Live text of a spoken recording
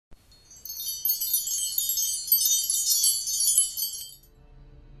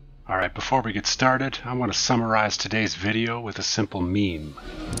Alright, before we get started, I want to summarize today's video with a simple meme.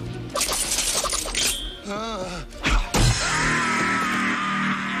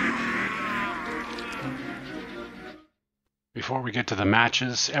 Before we get to the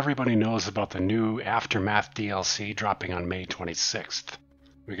matches, everybody knows about the new Aftermath DLC dropping on May 26th.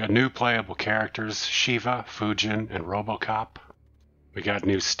 We got new playable characters, Shiva, Fujin, and Robocop. We got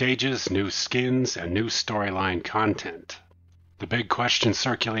new stages, new skins, and new storyline content. The big question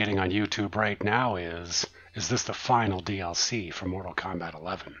circulating on YouTube right now is this the final DLC for Mortal Kombat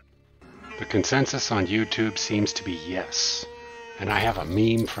 11? The consensus on YouTube seems to be yes, and I have a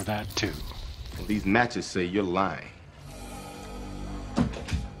meme for that too. These matches say you're lying.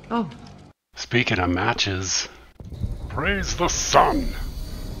 Oh. Speaking of matches, praise the sun!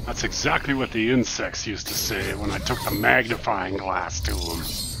 That's exactly what the insects used to say when I took the magnifying glass to them.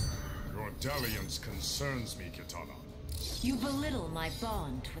 Your dalliance concerns me, Kitana. You belittle my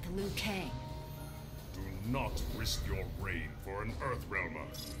bond with Liu Kang. Do not risk your reign for an Earthrealmer.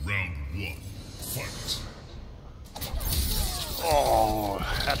 Round 1, fight. Oh,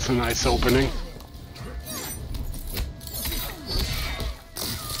 that's a nice opening.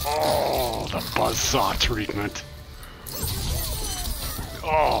 Oh, the buzzsaw treatment.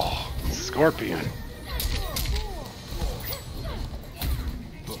 Oh, Scorpion.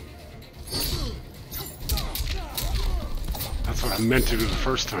 That's what I meant to do the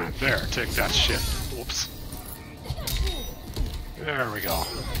first time. There, take that shit. Whoops. There we go.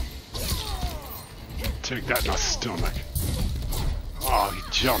 Take that in the stomach. Oh, he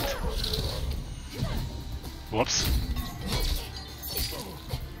jumped. Whoops.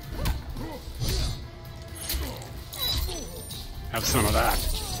 Have some of that.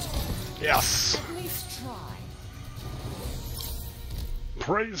 Yes. At least try.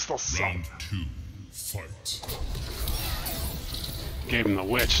 Praise the sun. Round 2, fight. Gave him the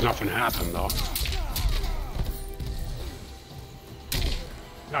witch. Nothing happened though.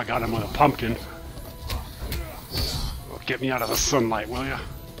 I got him with a pumpkin. Well, get me out of the sunlight, will ya?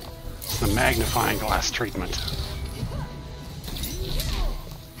 It's the magnifying glass treatment.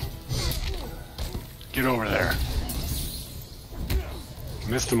 Get over there.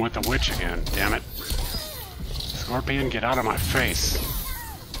 Missed him with the witch again, damn it. Scorpion, get out of my face.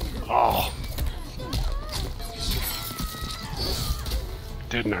 Oh.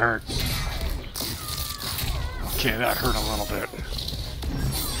 Didn't hurt. Okay, that hurt a little bit.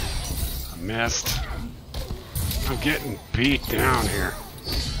 I missed. I'm getting beat down here.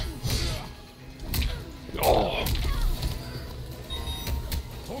 Oh.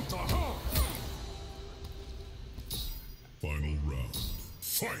 Final round,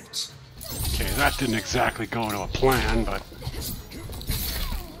 fight. Okay, that didn't exactly go to a plan, but...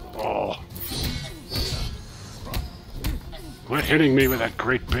 Oh. Quit hitting me with that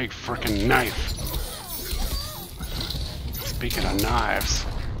great big frickin' knife. Speaking of knives...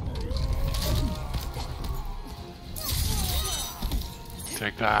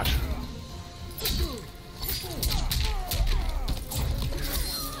 Take that.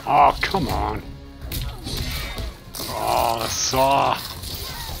 Oh, come on. Oh, the saw.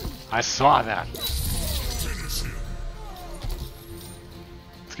 I saw that.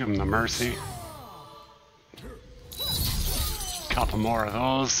 Let's give him the mercy. Couple more of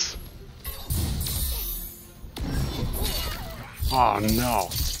those. Oh no.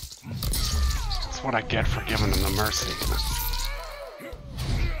 That's what I get for giving him the mercy.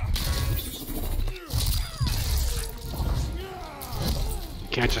 You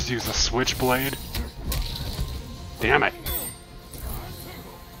can't just use a switchblade. Damn it.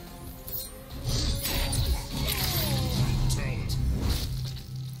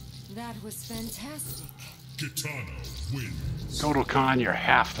 That was fantastic. Kitana wins. Total Khan, you're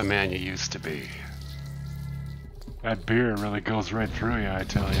half the man you used to be. That beer really goes right through you, I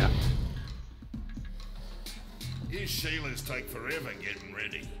tell you. These Shaylas take forever getting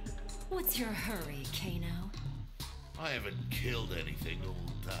ready. What's your hurry, Kano? I haven't killed anything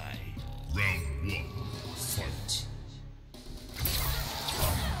all day. Round 1, fight.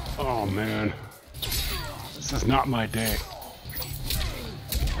 Oh man. This is not my day.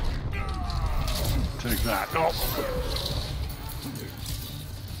 Take that. Oh.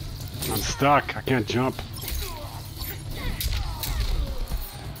 I'm stuck. I can't jump.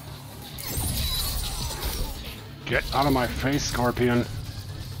 Get out of my face, Scorpion.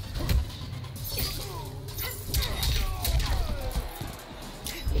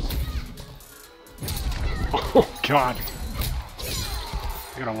 Oh God.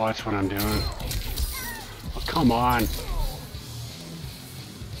 I gotta watch what I'm doing. Oh, come on.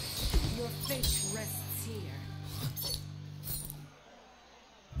 Your fate rests here.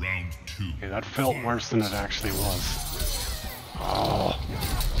 Round two. Okay, that felt worse than it actually was. Oh.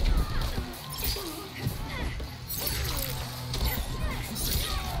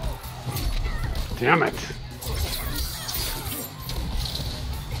 Damn it.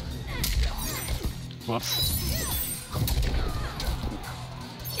 Whoops.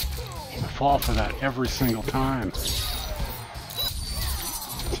 I fall for that every single time.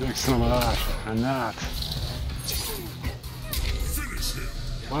 Take some of that and that.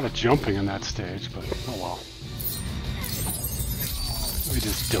 A lot of jumping in that stage, but oh well. Let me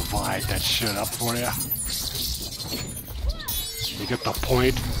just divide that shit up for you. You get the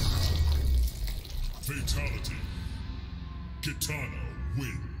point? Fatality. Kitana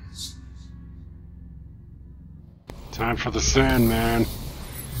wins. Time for the Sandman.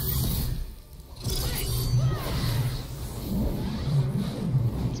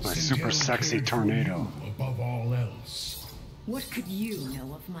 It's my super sexy tornado. Above all else, What could you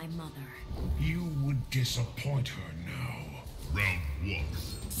know of my mother? you would disappoint her now. Round one.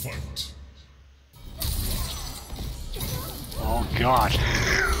 Fight. Oh god.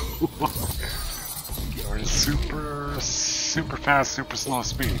 Or super fast, super slow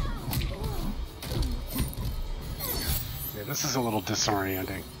speed. Yeah, this is a little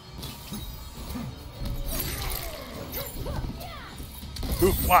disorienting.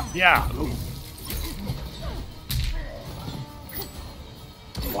 Ooh, what? Yeah. Ooh.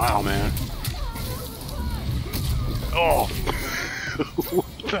 Wow, man. Oh.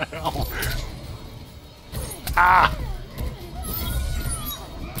 What the hell? Ah!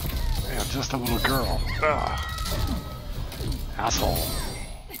 Yeah, just a little girl. Ugh. Asshole.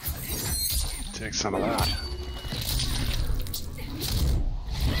 Take some of that.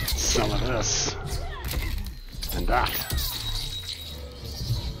 Some of this. And that.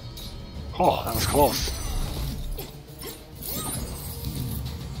 Oh, that was close.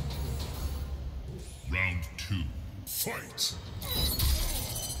 Round two. Fight.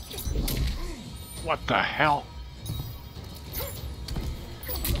 What the hell?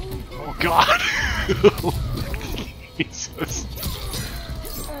 Oh god! Jesus.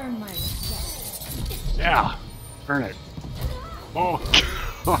 Earn my respect. Yeah, earn it. Oh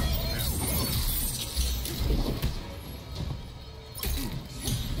god.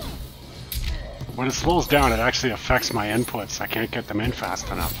 When it slows down, it actually affects my inputs. I can't get them in fast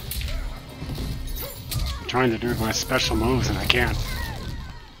enough. I'm trying to do my special moves and I can't.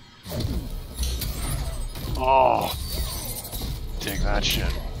 Oh. Take that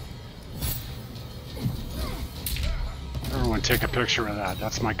shit. Everyone take a picture of that.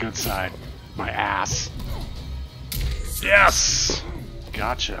 That's my good side. My ass. Yes!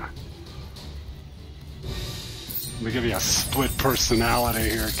 Gotcha. Let me give you a split personality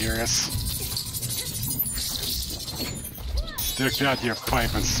here, Garrus. Stick that in your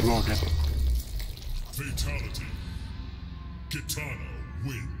pipe and smoke it. Fatality. Kitana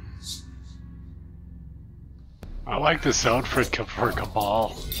wins. I like this outfit for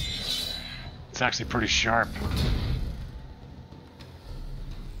Cabal. It's actually pretty sharp.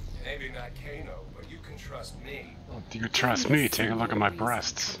 Maybe not Kano, but you can trust me. You trust me, take a look at my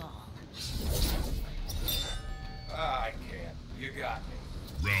breasts. I can't. You got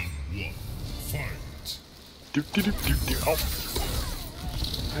me. Round one. Fight. Oh.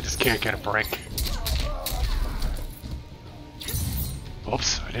 I just can't get a break.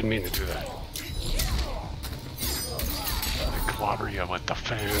 Oops, I didn't mean to do that. I clobber you with the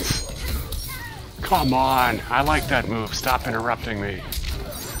fans. Come on, I like that move. Stop interrupting me.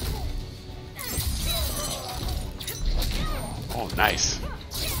 Oh, nice.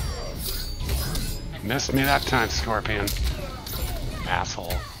 Missed me that time, Scorpion.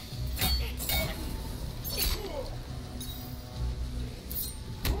 Asshole.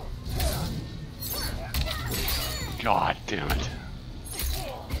 God damn it.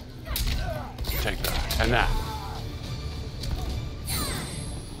 Take that. And that.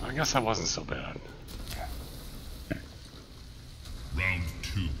 I guess that wasn't so bad. Round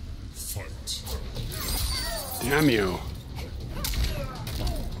two. Fight. Damn you.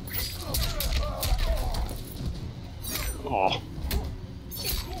 Oh.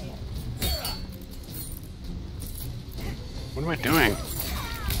 What am I doing?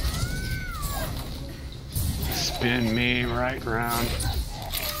 Spin me right round.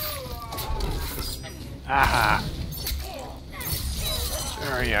 Aha!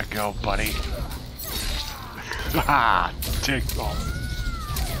 There you go, buddy. Haha! Take off.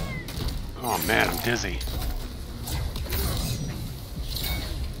 Oh man, I'm dizzy.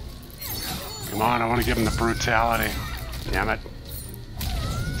 Come on, I want to give him the brutality. Damn it.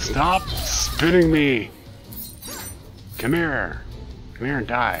 Stop spinning me! Come here. Come here and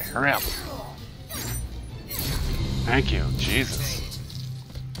die. Hurry up. Thank you. Jesus.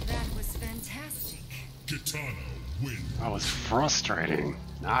 That was fantastic. Kitana wins. That was frustrating.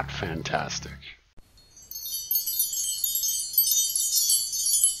 Not fantastic.